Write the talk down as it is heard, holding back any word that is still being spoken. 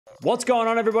What's going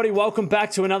on, everybody? Welcome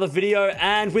back to another video.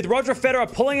 And with Roger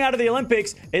Federer pulling out of the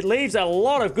Olympics, it leaves a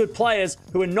lot of good players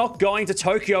who are not going to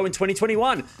Tokyo in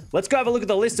 2021. Let's go have a look at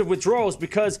the list of withdrawals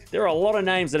because there are a lot of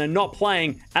names that are not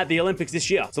playing at the Olympics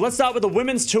this year. So let's start with the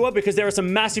women's tour because there are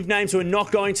some massive names who are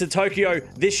not going to Tokyo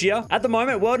this year. At the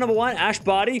moment, world number one, Ash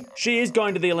Barty, she is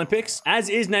going to the Olympics, as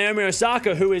is Naomi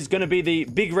Osaka, who is going to be the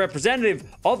big representative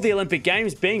of the Olympic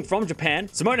Games, being from Japan.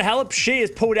 Simona Halep, she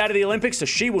is pulled out of the Olympics, so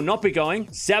she will not be going.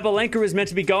 Sabalenka is meant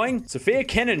to be going. Sofia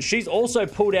Kenin, she's also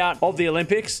pulled out of the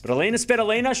Olympics. But Alina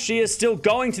Svitolina, she is still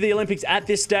going to the Olympics at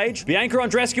this stage. Bianca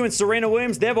Andreescu and Serena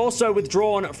Williams, they've also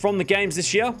withdrawn from the games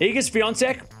this year. Iga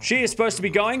Swiatek, she is supposed to be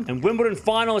going. And Wimbledon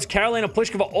finalist Karolina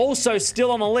Pliskova also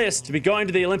still on the list to be going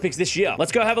to the Olympics this year.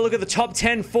 Let's go have a look at the top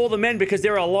 10 for the men because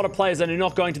there are a lot of players that are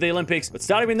not going to the Olympics. But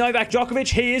starting with Novak Djokovic,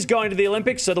 he is going to the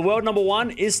Olympics, so the world number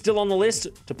one is still on the list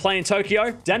to play in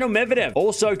Tokyo. Daniel Medvedev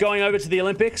also going over to the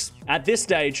Olympics at this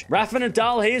stage. Rafael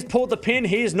Nadal, he has pulled the pin.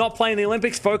 He is not playing the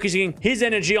Olympics, focusing his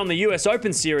energy on the US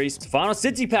Open Series. Stefanos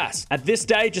Tsitsipas, at this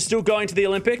stage, is still going to the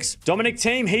Olympics. Dominic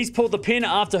Thiem, he's pulled the pin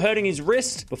after hurting his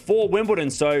wrist before Wimbledon,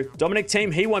 so Dominic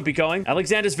Thiem, he won't be going.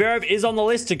 Alexander Zverev is on the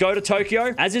list to go to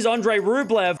Tokyo, as is Andrei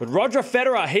Rublev. But Roger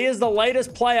Federer, he is the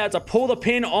latest player to pull the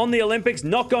pin on the Olympics,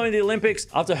 not going to the Olympics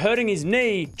after hurting his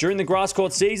knee during the grass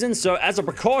court season. So as a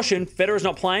precaution, Federer's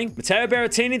not playing. Matteo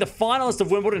Berrettini, the finalist of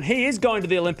Wimbledon, he is going to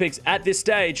the Olympics at this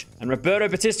stage. And Roberto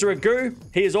Batista Agut,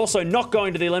 he is also not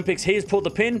going to the Olympics. He has pulled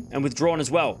the pin and withdrawn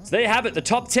as well. So there you have it, the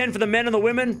top 10 for the men and the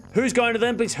women. Who's going to the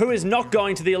Olympics, who is not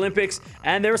going to the Olympics.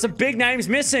 And there are some big names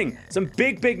missing. Some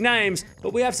big names,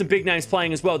 but we have some big names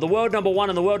playing as well. The world number one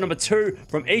and the world number two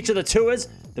from each of the tours.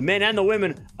 The men and the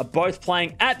women are both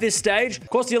playing at this stage. Of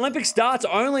course, the Olympics starts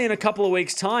only in a couple of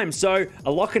weeks' time, so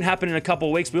a lot can happen in a couple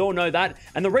of weeks. We all know that.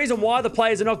 And the reason why the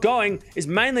players are not going is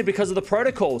mainly because of the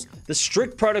protocols. The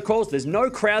strict protocols. There's no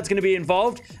crowds going to be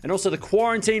involved. And also the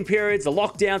quarantine periods, the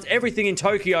lockdowns, everything in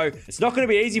Tokyo. It's not going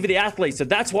to be easy for the athletes. So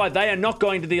that's why they are not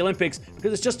going to the Olympics,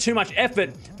 because it's just too much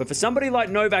effort. But for somebody like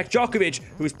Novak Djokovic,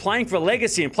 who is playing for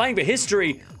legacy and playing for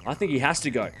history, I think he has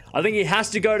to go. I think he has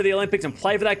to go to the Olympics and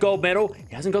play for that gold medal.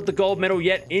 He hasn't got the gold medal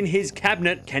yet in his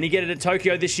cabinet. Can he get it at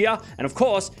Tokyo this year? And of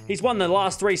course, he's won the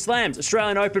last three slams.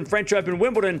 Australian Open, French Open,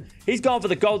 Wimbledon. He's gone for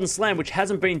the golden slam, which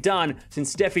hasn't been done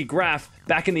since Steffi Graf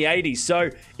back in the 80s. So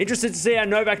interested to see how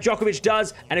Novak Djokovic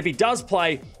does, and if he does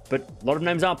play. But a lot of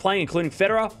names aren't playing, including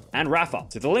Federer and Rafa.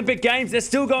 So the Olympic Games, they're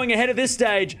still going ahead at this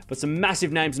stage, but some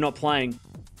massive names are not playing.